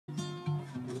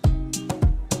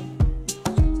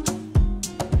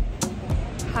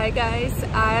Hi guys,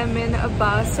 I'm in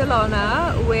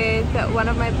Barcelona with one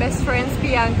of my best friends,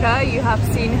 Bianca. You have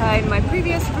seen her in my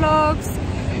previous vlogs.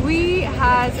 We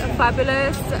had a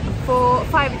fabulous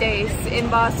 5 days in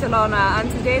Barcelona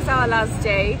and today's our last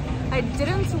day. I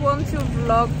didn't want to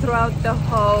vlog throughout the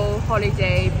whole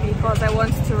holiday because I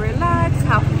wanted to relax,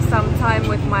 have some time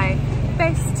with my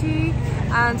bestie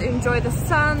and enjoy the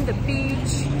sun, the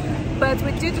beach. But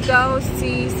we did go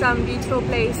see some beautiful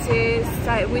places.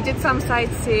 We did some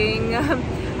sightseeing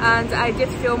and I did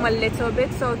film a little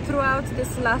bit. So throughout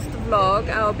this last vlog,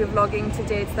 I'll be vlogging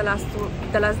today. It's the last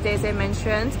day as I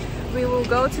mentioned. We will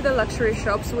go to the luxury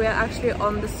shops. We are actually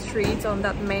on the street, on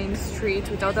that main street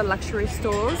with all the luxury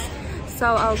stores. So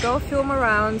I'll go film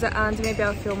around and maybe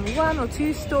I'll film 1 or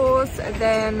 2 stores.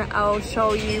 Then I'll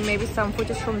show you maybe some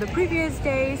footage from the previous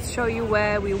days, show you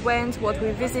where we went, what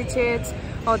we visited,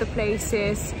 all the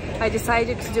places. I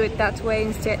decided to do it that way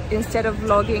instead of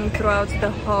vlogging throughout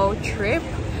the whole trip.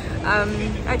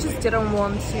 I just didn't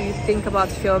want to think about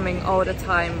filming all the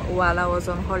time while I was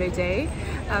on holiday.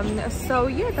 So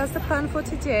yeah, that's the plan for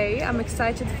today. I'm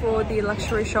excited for the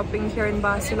luxury shopping here in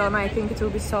Barcelona. I think it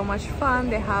will be so much fun.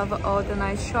 They have all the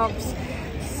nice shops.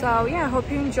 So yeah, I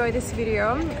hope you enjoy this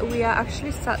video. We are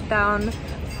actually sat down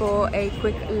for a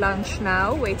quick lunch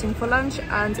now, waiting for lunch,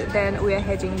 and then we are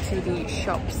heading to the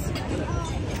shops.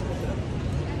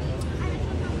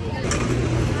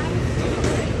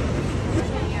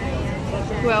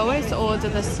 We always order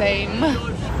the same.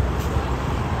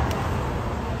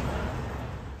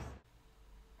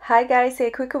 Hi guys, a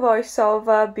quick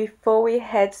voiceover before we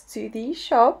head to the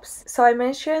shops. So I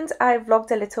mentioned I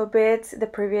vlogged a little bit the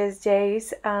previous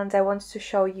days and I wanted to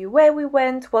show you where we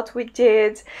went, what we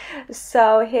did.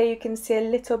 So here you can see a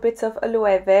little bit of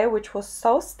Loewe, which was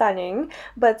so stunning,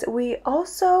 but we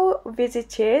also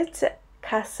visited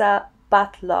Casa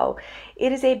Batlló.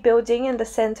 It is a building in the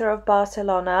center of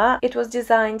Barcelona. It was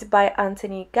designed by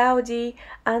Antoni Gaudí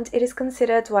and it is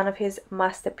considered one of his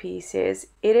masterpieces.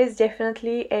 It is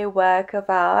definitely a work of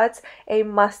art, a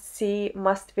must-see,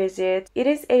 must-visit. It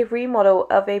is a remodel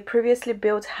of a previously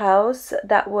built house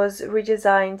that was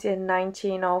redesigned in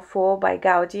 1904 by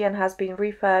Gaudí and has been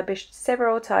refurbished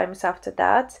several times after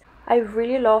that. I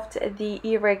really loved the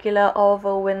irregular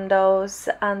oval windows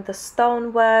and the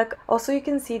stonework. Also, you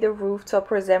can see the rooftop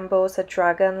resembles a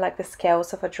dragon, like the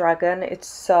scales of a dragon. It's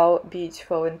so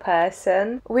beautiful in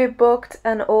person. We booked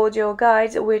an audio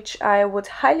guide, which I would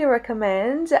highly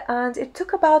recommend, and it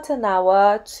took about an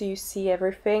hour to see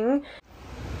everything.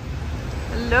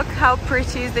 Look how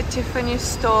pretty is the Tiffany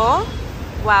store.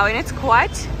 Wow, and it's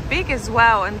quite big as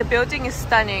well, and the building is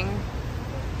stunning.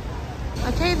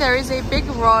 Okay, there is a big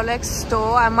Rolex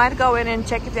store. I might go in and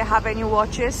check if they have any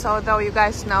watches, although you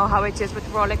guys know how it is with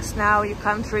Rolex now. You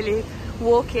can't really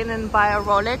walk in and buy a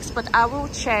Rolex, but I will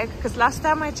check because last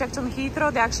time I checked on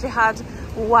Heathrow, they actually had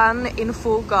one in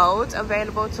full gold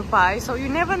available to buy. So you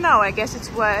never know. I guess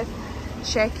it's worth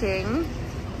checking,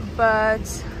 but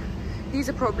these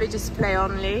are probably display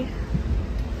only.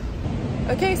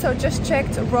 Okay, so just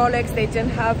checked Rolex. They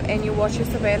didn't have any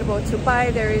watches available to buy.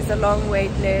 There is a long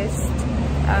wait list.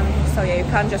 So yeah, you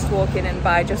can't just walk in and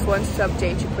buy. Just wanted to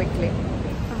update you quickly.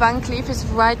 Van Cleef is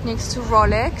right next to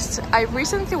Rolex. I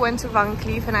recently went to Van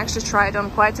Cleef and actually tried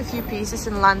on quite a few pieces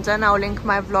in London. I'll link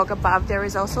my vlog above. There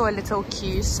is also a little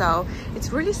queue, so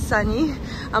it's really sunny.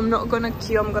 I'm not gonna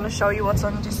queue. I'm gonna show you what's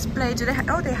on display.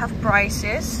 Oh, they have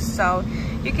prices. So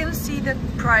you can see the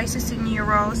prices in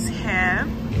euros here.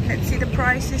 Let's see the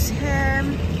prices here.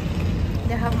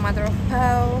 They have mother of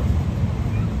pearl.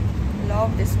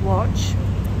 Love this watch.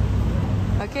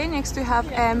 Okay, next we have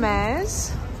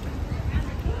Hermes.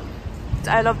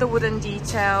 I love the wooden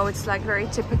detail. It's like very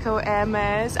typical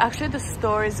Hermes. Actually, the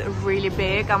store is really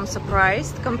big. I'm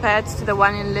surprised compared to the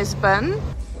one in Lisbon.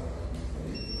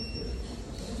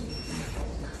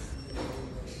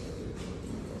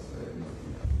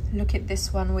 Look at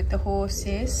this one with the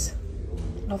horses.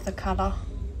 Love the color.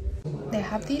 They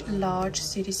have the large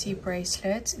CDC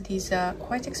bracelets. These are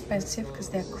quite expensive because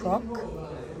they're croc.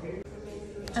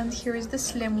 And here is the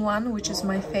slim one, which is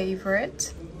my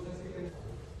favorite.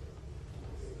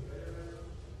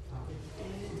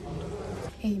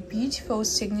 A beautiful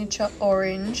signature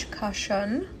orange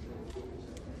cushion.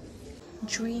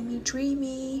 Dreamy,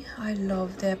 dreamy. I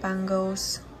love their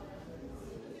bangles.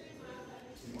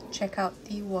 Check out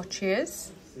the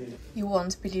watches. You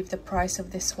won't believe the price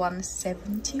of this one,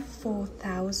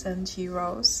 74,000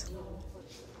 euros.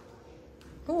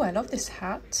 Oh, I love this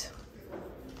hat.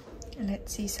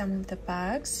 Let's see some of the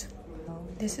bags.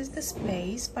 This is the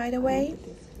space, by the way.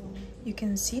 You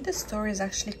can see the store is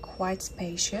actually quite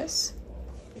spacious.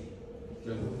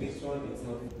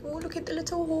 Oh, look at the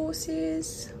little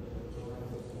horses.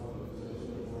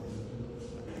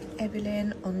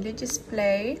 Evelyn on the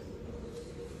display.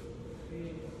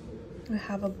 We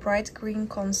have a bright green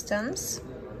Constance.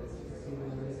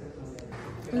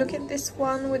 Look at this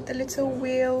one with the little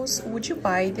wheels. Would you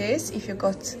buy this if you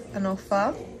got an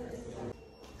offer?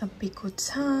 A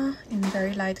Picotin in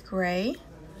very light grey.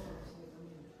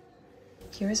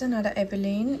 Here is another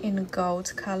Evelyn in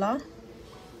gold color.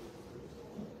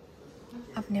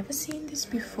 I've never seen this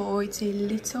before. It's a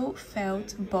little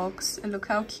felt box. Look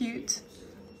how cute.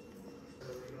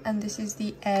 And this is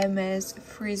the Hermes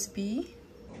Frisbee.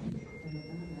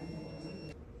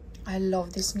 I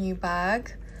love this new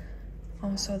bag.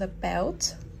 Also the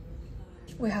belt.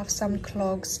 We have some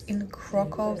clogs in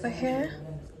croc over here.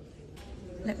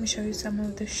 Let me show you some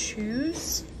of the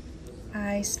shoes.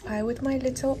 I spy with my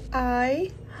little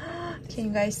eye. Can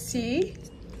you guys see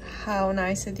how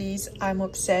nice are these? I'm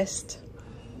obsessed.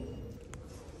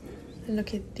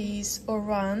 Look at these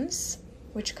orans.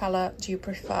 Which color do you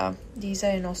prefer? These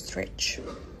are in ostrich.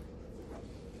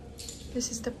 This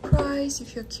is the price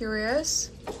if you're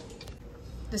curious.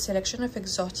 The selection of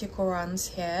exotic orans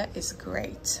here is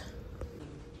great.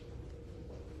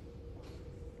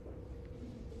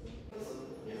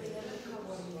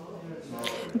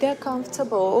 They're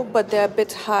comfortable, but they're a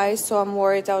bit high, so I'm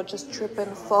worried I'll just trip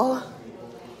and fall.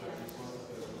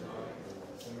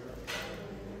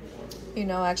 You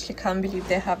know, I actually can't believe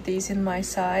they have these in my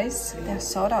size. They're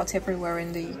sold out everywhere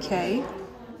in the UK.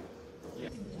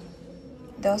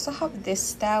 They also have this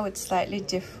style, it's slightly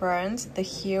different. The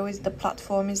heel is, the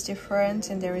platform is different,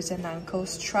 and there is an ankle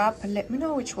strap. Let me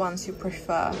know which ones you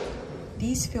prefer.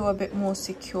 These feel a bit more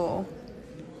secure.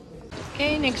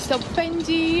 Okay, next up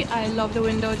Fendi. I love the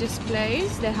window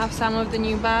displays. They have some of the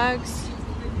new bags.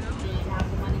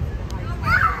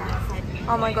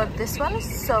 Oh my god, this one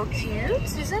is so cute,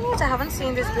 isn't it? I haven't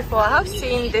seen this before. I have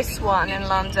seen this one in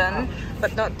London,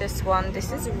 but not this one.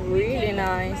 This is really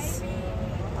nice.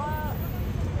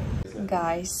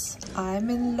 Guys, I'm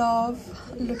in love.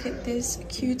 Look at this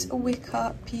cute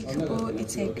wicker peekaboo.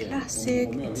 It's a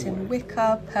classic, it's in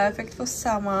wicker, perfect for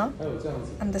summer,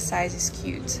 and the size is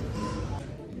cute.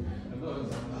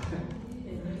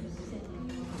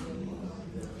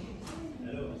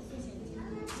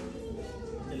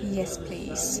 Yes,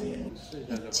 please.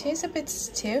 It is a bit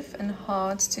stiff and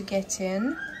hard to get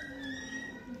in.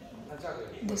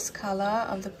 This color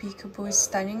of the peekaboo is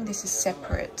stunning. This is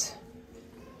separate.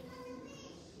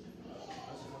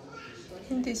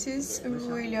 And this is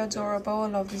really adorable. I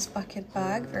love this bucket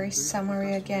bag. Very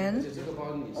summery again.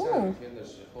 Oh,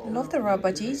 I love the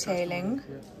rubber detailing.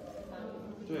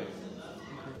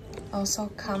 Also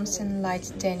comes in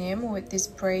light denim with this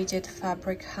braided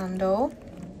fabric handle.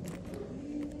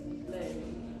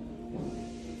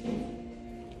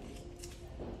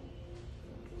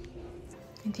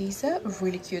 These are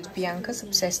really cute. Bianca's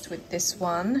obsessed with this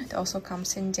one. It also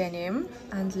comes in denim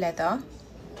and leather.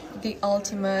 The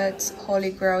ultimate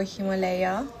Holy Grail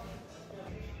Himalaya.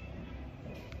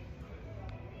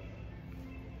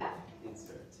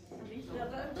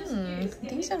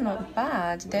 These are not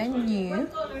bad. They're new.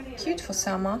 Cute for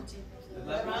summer.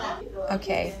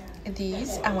 Okay,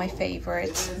 these are my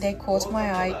favorites. They caught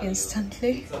my eye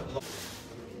instantly.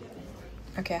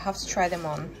 Okay, I have to try them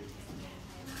on.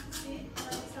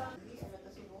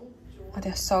 Oh,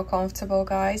 they're so comfortable,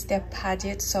 guys. They're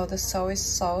padded, so the sole is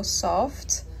so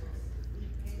soft.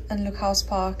 And look how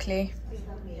sparkly.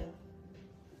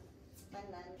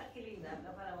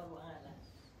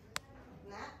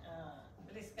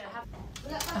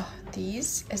 Oh,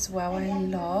 these as well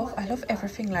I love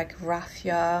everything like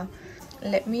raffia.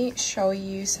 Let me show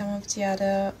you some of the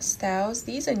other styles.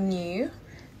 These are new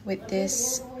with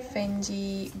this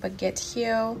Fendi baguette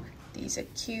heel. These are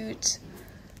cute.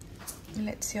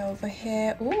 Let's see over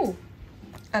here. Ooh,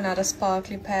 another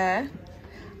sparkly pair.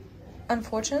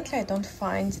 Unfortunately, I don't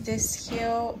find this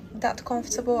heel that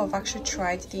comfortable. I've actually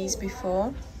tried these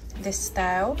before, this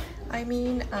style I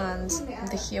mean, and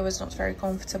the heel is not very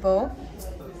comfortable.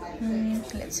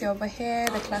 Let's see over here,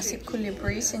 the classic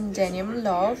colibris in denim,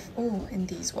 love. Oh, and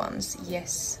these ones,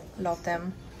 yes, love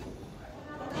them.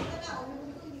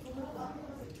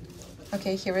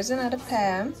 Okay, here is another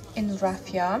pair in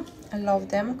raffia. I love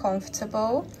them,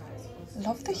 comfortable.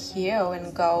 Love the heel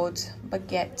in gold,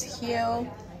 baguette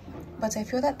heel, but I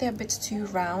feel that they're a bit too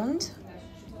round.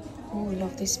 Oh,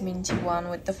 love this minty one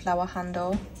with the flower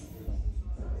handle.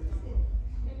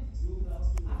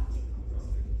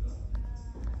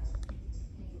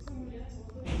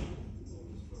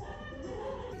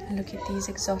 Look at these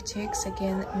exotics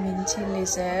again, minty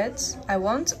lizards. I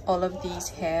want all of these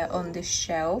here on this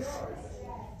shelf.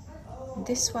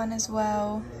 This one as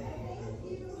well.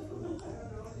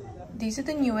 These are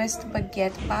the newest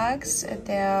baguette bags.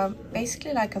 They're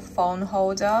basically like a phone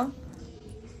holder.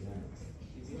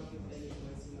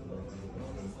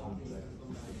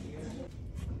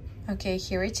 Okay,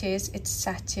 here it is. It's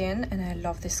satin and I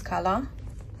love this color.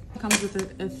 It comes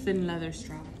with a thin leather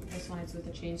strap. This one is with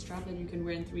a chain strap and you can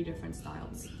wear in 3 different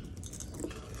styles.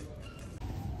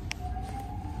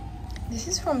 This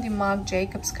is from the Marc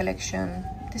Jacobs collection.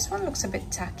 This one looks a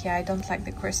bit tacky. I don't like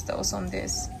the crystals on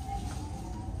this.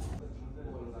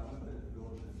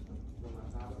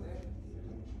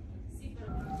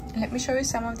 Let me show you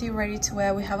some of the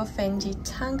ready-to-wear. We have a Fendi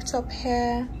tank top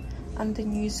here and the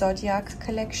new Zodiac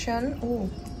collection. Oh,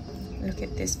 look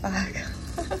at this bag.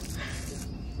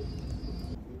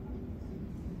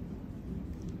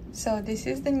 So this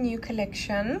is the new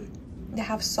collection. They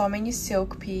have so many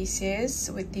silk pieces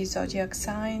with these zodiac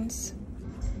signs.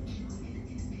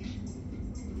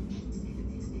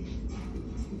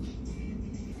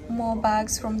 More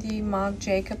bags from the Marc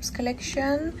Jacobs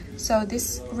collection. So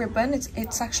this ribbon,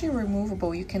 it's actually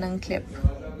removable. You can unclip.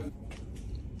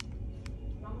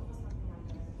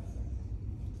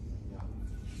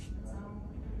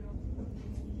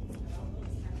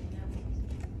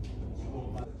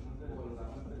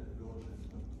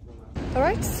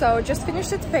 Alright, so just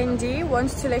finished at Fendi. Want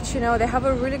to let you know they have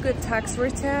a really good tax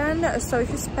return. So if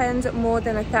you spend more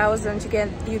than 1,000, you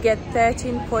get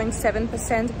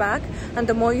 13.7% back, and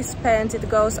the more you spend, it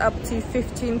goes up to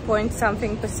 15 point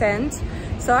something percent.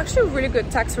 So actually really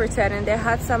good tax return, and they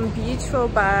had some beautiful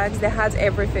bags. They had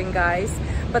everything, guys.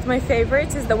 But my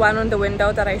favorite is the one on the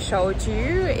window that I showed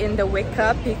you in the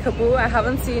wicker peekaboo. I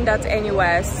haven't seen that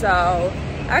anywhere, so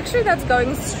actually that's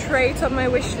going straight on my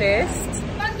wish list.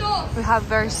 We have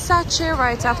Versace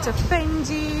right after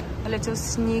Fendi. A little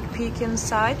sneak peek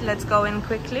inside. Let's go in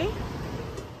quickly.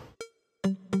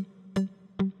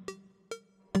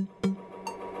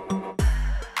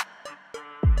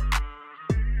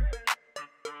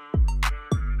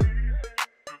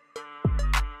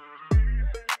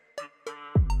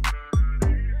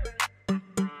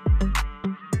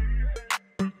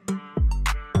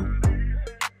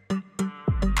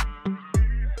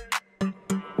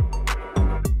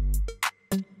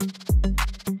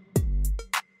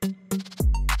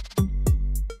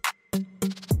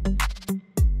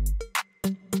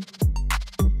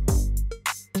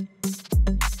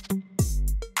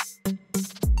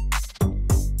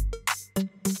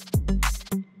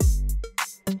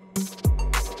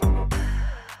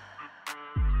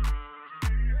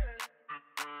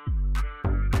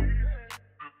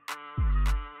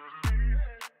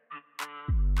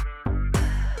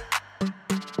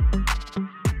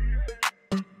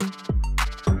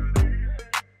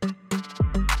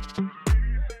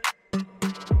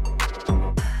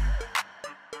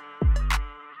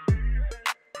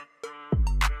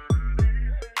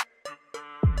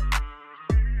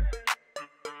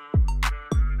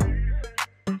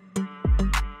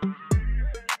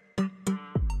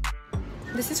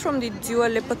 This is from the Dua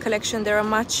Lipa collection. There are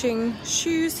matching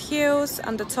shoes, heels,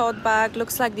 and the tote bag.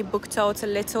 Looks like the booked out a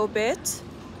little bit.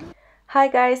 Hi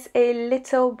guys, a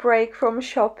little break from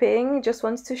shopping. Just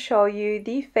wanted to show you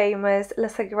the famous La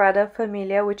Sagrada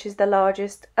Familia, which is the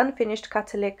largest unfinished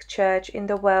Catholic church in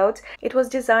the world. It was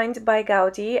designed by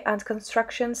Gaudi and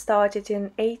construction started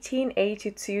in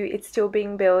 1882. It's still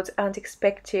being built and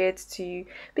expected to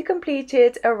be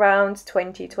completed around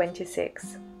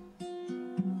 2026.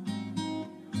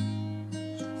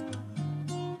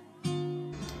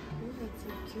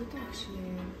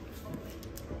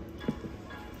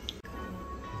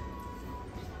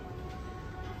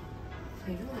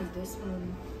 I like this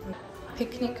one.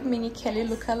 Picnic mini Kelly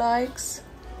lookalikes.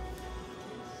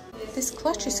 This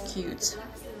clutch is cute.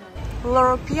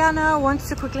 Loro Piana wants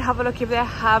to quickly have a look if they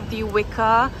have the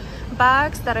wicker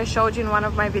bags that I showed you in one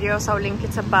of my videos. I'll link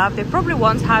it above. They probably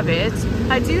won't have it.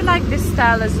 I do like this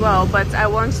style as well, but I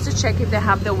want to check if they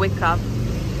have the wicker.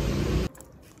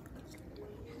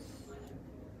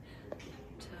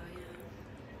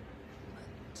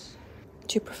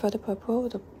 Do you prefer the purple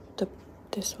or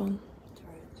this one?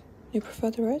 You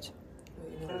prefer the red?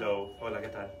 Hello, hola, ¿qué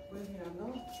tal?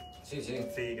 Sí, sí.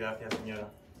 Sí, gracias, señora.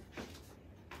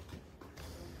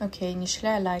 Okay, initially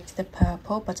I liked the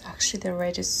purple, but actually the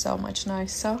red is so much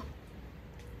nicer.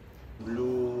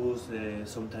 Blues,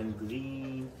 sometimes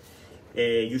green.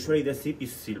 Usually the zip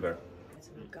is silver.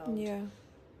 Yeah.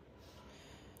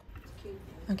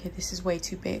 Okay, this is way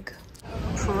too big.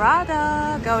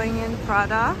 Prada, going in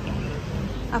Prada.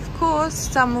 Of course,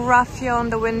 some raffia on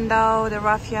the window, the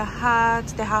raffia hat.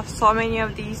 They have so many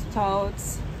of these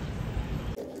totes.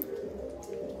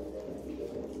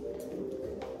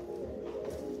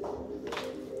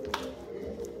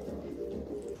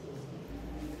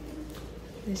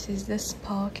 This is the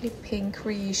sparkly pink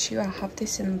reissue. I have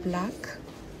this in black,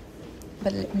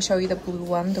 but let me show you the blue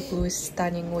one. The blue is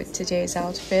stunning with today's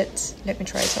outfit. Let me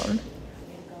try it on.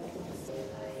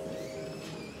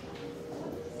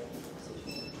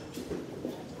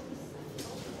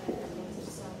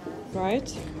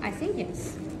 Right? I think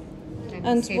yes.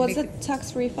 And what's the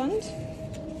tax refund?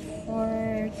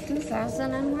 For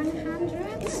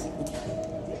 2,100.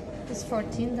 It's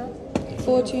 14 though.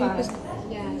 14%.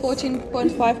 Yeah.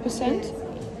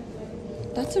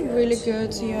 14.5%. That's a really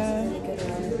good, yeah.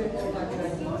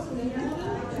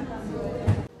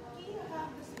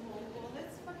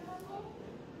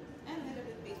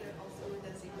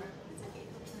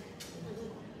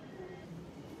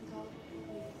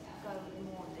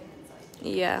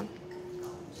 Yeah.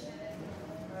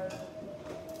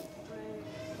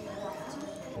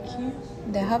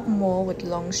 They have more with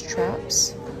long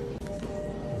straps.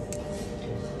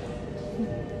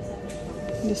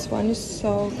 This one is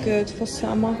so good for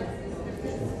summer.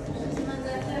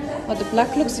 Oh, the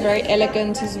black looks very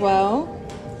elegant as well.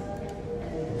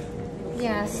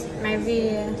 Yes,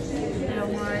 maybe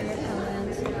more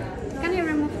elegant. Can you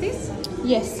remove this?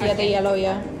 Yes, yeah, the yellow,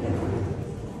 yeah.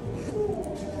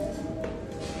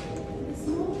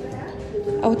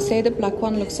 I would say the black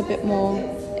one looks a bit more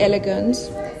elegant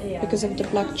because of the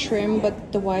black trim,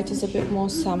 but the white is a bit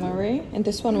more summery. And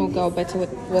this one will go better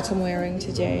with what I'm wearing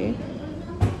today.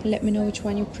 Let me know which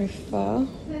one you prefer.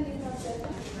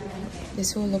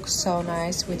 This will look so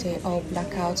nice with a all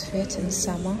black outfit in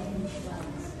summer.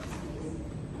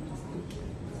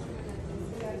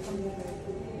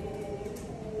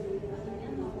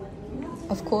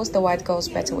 Of course, the white goes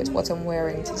better with what I'm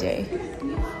wearing today.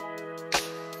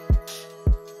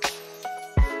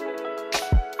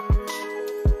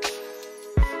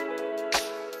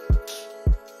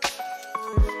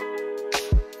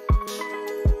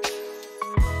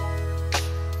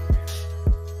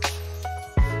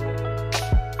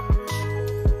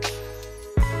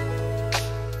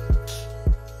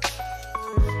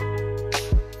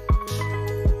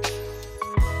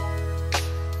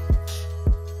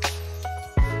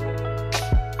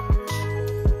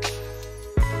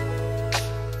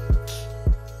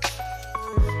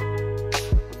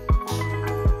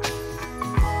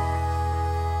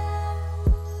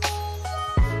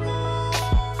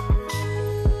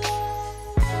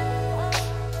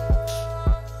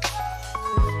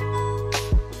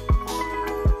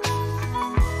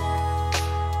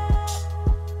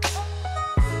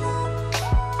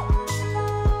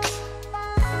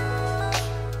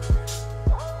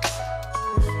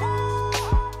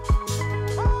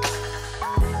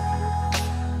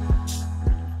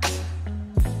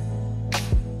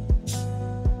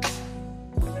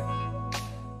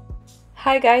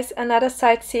 Hi guys, another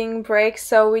sightseeing break.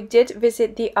 So we did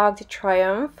visit the Arc de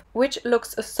Triomphe, which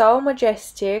looks so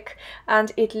majestic,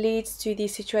 and it leads to the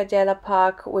Ciutadella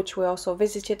Park, which we also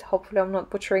visited. Hopefully I'm not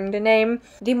butchering the name.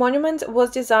 The monument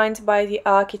was designed by the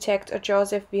architect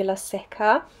Joseph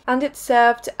Villaseca, and it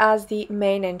served as the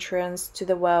main entrance to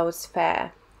the World's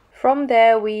Fair. From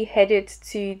there we headed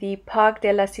to the Parc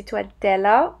della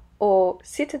Ciutadella, or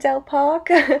Citadel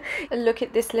Park. Look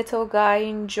at this little guy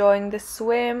enjoying the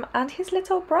swim, and his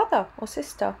little brother or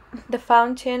sister. The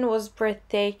fountain was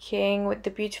breathtaking with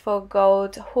the beautiful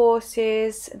gold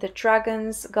horses, the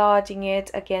dragons guarding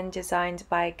it, again designed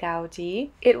by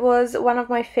Gaudi. It was one of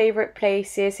my favorite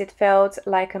places. It felt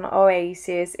like an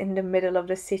oasis in the middle of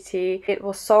the city. It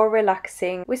was so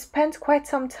relaxing. We spent quite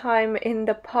some time in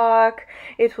the park.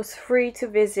 It was free to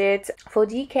visit. For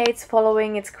decades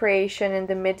following its creation in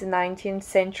the mid-19th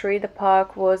century, the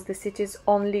park was the city's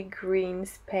only green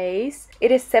space. It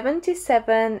is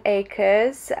 77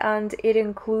 acres and it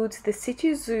includes the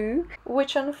city zoo,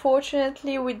 which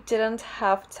unfortunately we didn't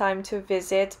have time to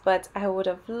visit, but I would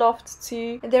have loved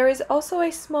to. There is also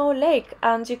a small lake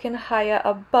and you can hire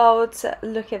a boat.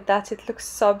 Look at that, it looks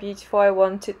so beautiful. I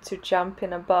wanted to jump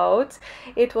in a boat.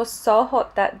 It was so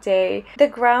hot that day. The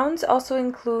grounds also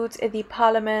include the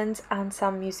parliament and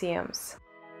some museums.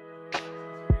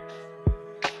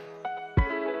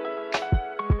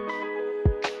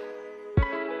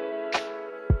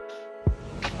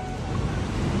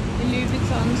 Louis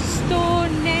Vuitton store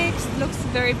next. Looks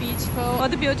very beautiful. All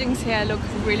the buildings here look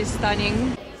really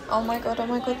stunning. Oh my god,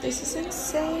 this is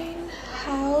insane.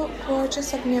 How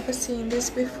gorgeous. I've never seen this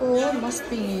before. Must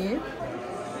be new.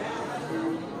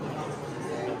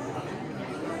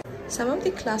 Some of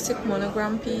the classic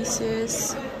monogram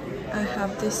pieces. I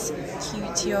have this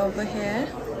cutie over here.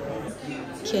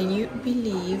 Can you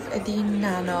believe the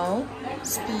Nano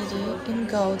Speedy in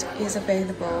gold is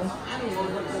available?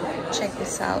 Check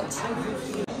this out.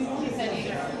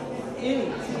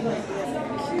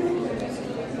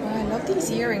 Oh, I love these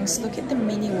earrings. Look at the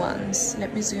mini ones.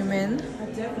 Let me zoom in.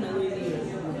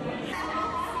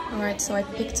 Alright, so I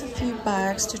picked a few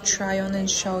bags to try on and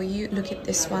show you. Look at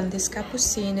this one. This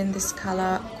capucine in this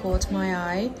color caught my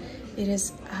eye. It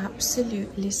is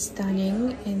absolutely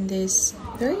stunning in this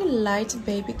very light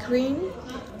baby green.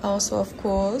 Also, of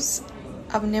course,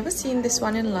 I've never seen this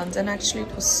one in London. Actually,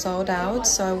 it was sold out,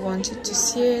 so I wanted to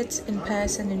see it in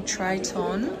person and try it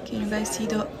on. Can you guys see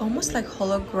the almost like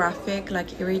holographic,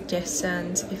 like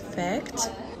iridescent effect?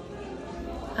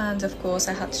 And of course,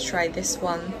 I had to try this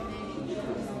one.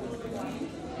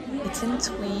 It's in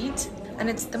tweed, and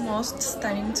it's the most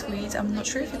stunning tweed. I'm not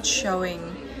sure if it's showing.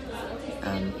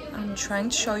 I'm trying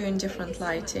to show you in different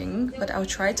lighting, but I'll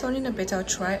try it on in a bit. I'll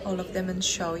try all of them and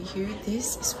show you.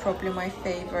 This is probably my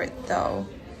favorite though.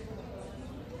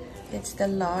 It's the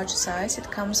large size.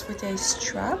 It comes with a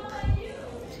strap.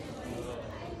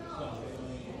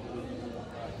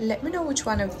 Let me know which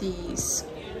one of these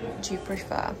do you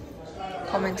prefer.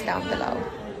 Comment down below.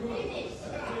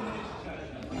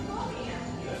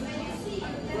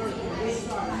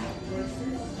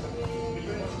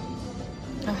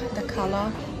 Oh, the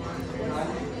color.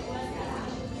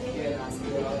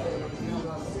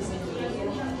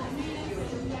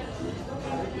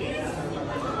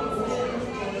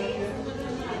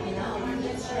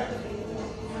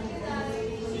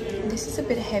 This is a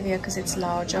bit heavier because it's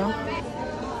larger.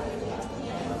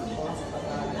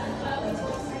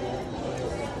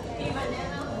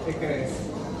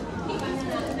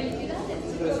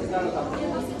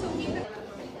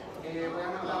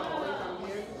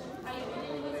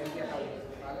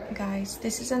 Guys,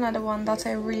 this is another one that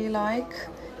I really like,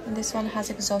 and this one has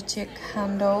exotic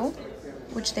handle,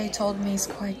 which they told me is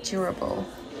quite durable.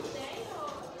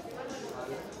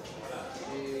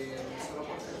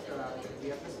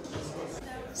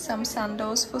 Some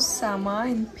sandals for summer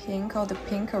in pink. Oh, the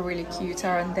pink are really cute,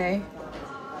 aren't they?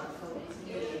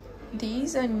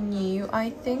 These are new, I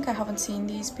think. I haven't seen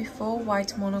these before.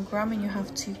 White monogram, and you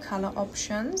have 2 color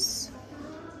options.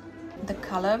 The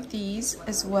color of these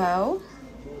as well.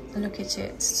 Look at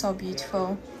it, so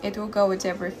beautiful. It will go with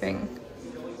everything.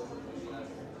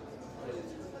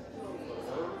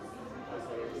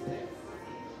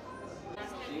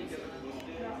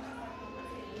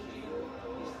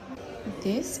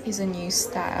 This is a new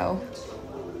style.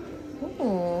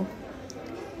 Ooh,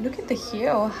 look at the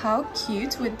heel, how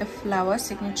cute, with the flower,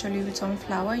 signature Louis Vuitton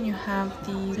flower, and you have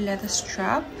the leather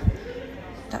strap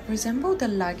that resemble the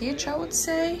luggage, I would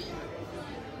say.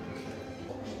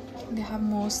 They have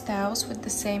more styles with the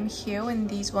same heel, and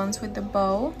these ones with the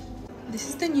bow. This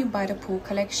is the new By the Pool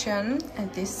collection,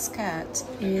 and this skirt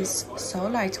is so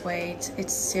lightweight.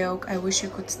 It's silk. I wish you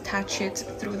could touch it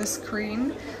through the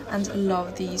screen, and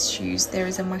love these shoes. There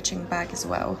is a matching bag as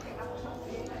well.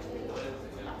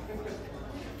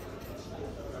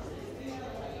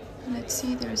 Let's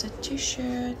see, there is a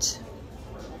t-shirt.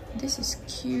 This is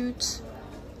cute.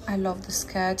 I love the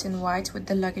skirt in white with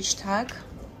the luggage tag.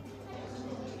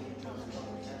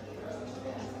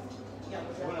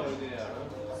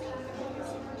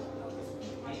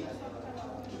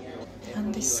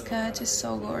 And this skirt is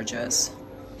so gorgeous.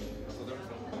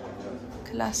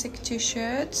 Classic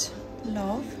t-shirt,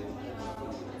 love.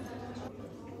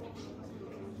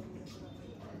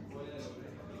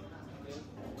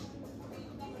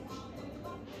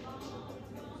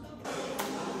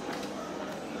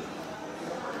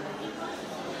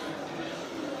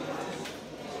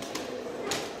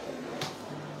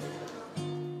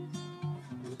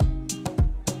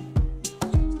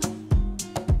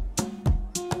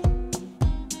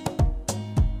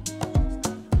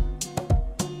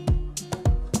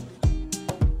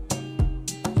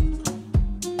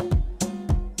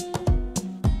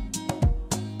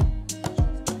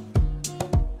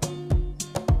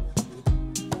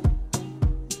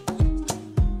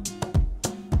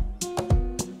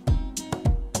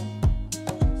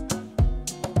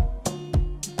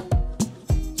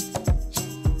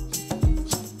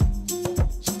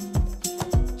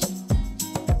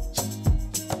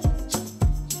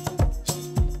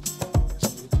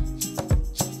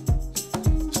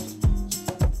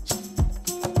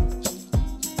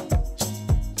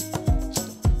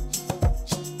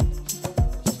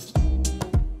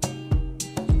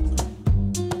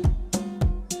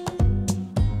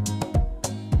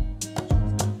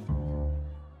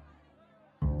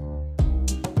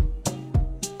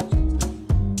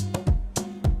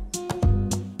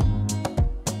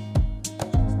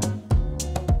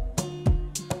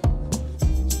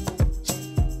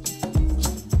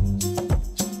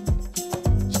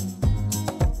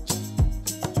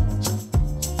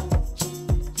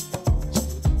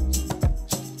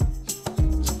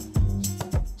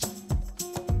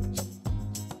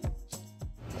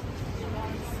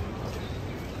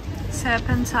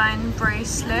 serpentine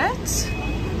bracelet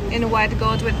in white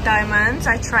gold with diamonds.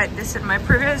 I tried this in my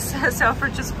previous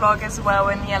Selfridges vlog as well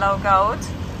in yellow gold.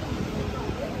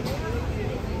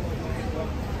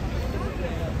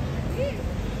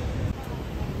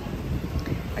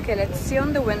 Okay, let's see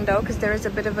on the window because there is a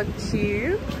bit of a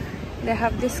queue. They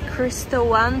have this crystal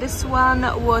one. This one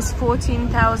was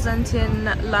 14,000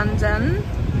 in London.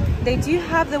 They do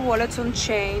have the wallet on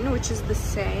chain, which is the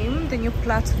same. The new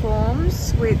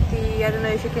platforms with the, I don't know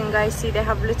if you can guys see, they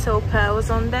have little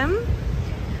pearls on them.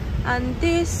 And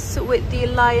this with the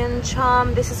lion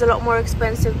charm, this is a lot more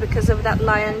expensive because of that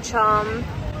lion charm.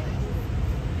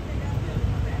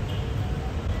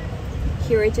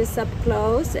 Here it is up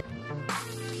close.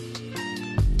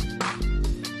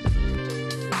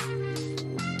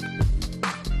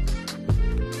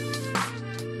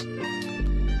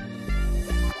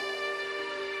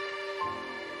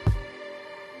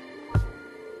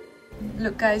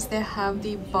 Look guys, they have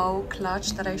the bow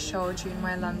clutch that I showed you in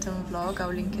my London vlog.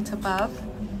 I'll link it above.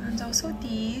 And also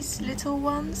these little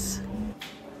ones.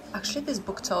 Actually, this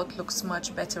book tote looks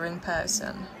much better in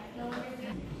person.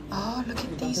 Oh, look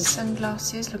at these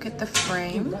sunglasses. Look at the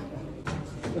frame.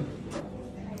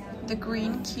 The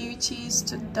green cuties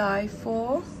to die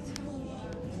for.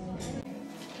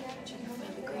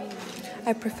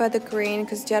 I prefer the green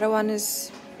because the other one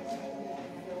is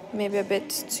maybe a bit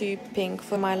too pink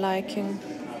for my liking.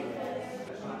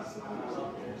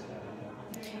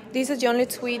 These are the only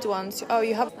tweed ones. Oh,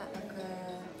 you have...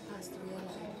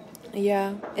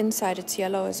 Yeah, inside it's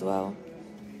yellow as well.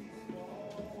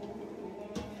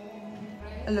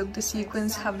 Look, the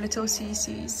sequins have little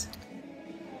CCs.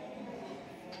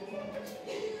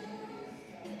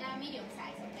 Medium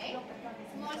size, okay?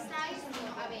 Small size, no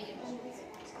available.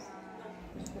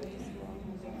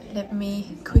 Let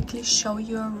me quickly show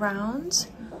you around.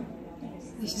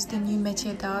 This is the new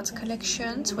Métier d'Art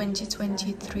collection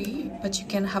 2023, but you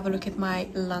can have a look at my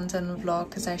London vlog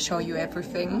because I show you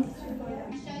everything.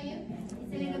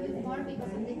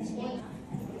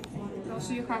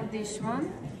 Also you have this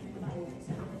one.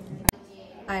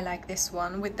 I like this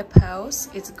one with the pearls.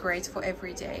 It's great for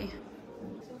every day.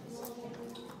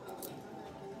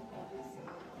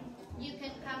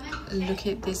 Look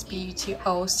at this beauty,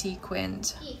 all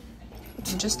sequined.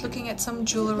 I'm just looking at some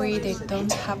jewelry. They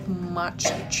don't have much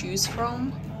to choose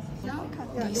from.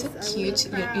 These are cute.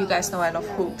 You guys know I love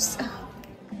hoops.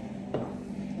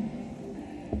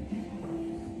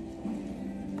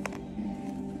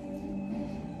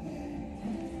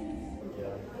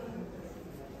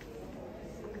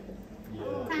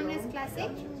 Timeless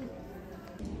classic.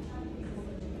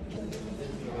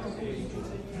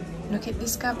 Look at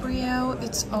this Gabrielle.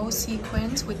 It's all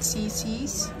sequins with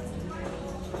CCs.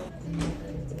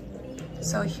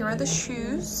 So here are the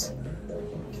shoes.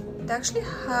 They actually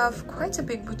have quite a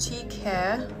big boutique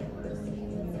here.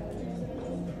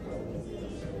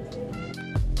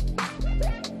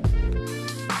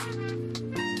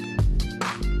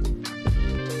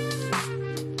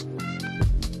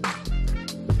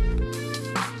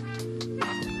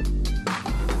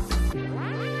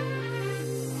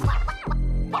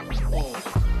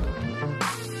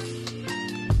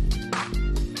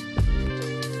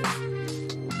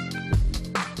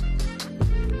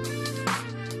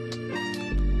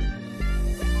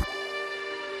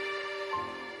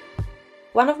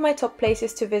 One of my top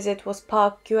places to visit was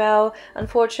Park Güell.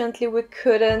 Unfortunately, we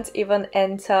couldn't even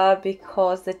enter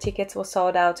because the tickets were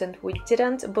sold out and we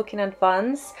didn't book in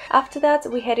advance. After that,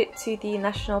 we headed to the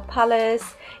National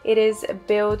Palace. It is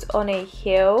built on a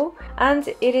hill and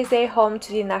it is a home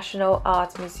to the National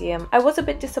Art Museum. I was a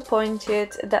bit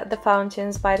disappointed that the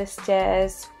fountains by the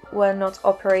stairs were not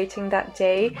operating that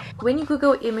day. When you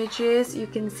Google images, you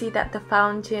can see that the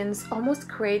fountains almost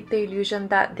create the illusion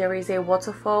that there is a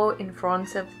waterfall in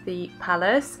front of the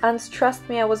palace, and trust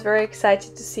me, I was very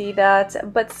excited to see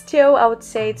that, but still I would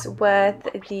say it's worth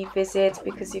the visit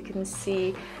because you can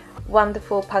see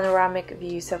wonderful panoramic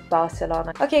views of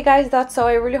Barcelona. Okay guys, that's all.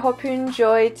 I really hope you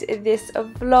enjoyed this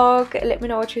vlog. Let me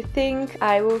know what you think.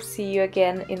 I will see you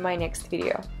again in my next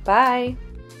video. Bye!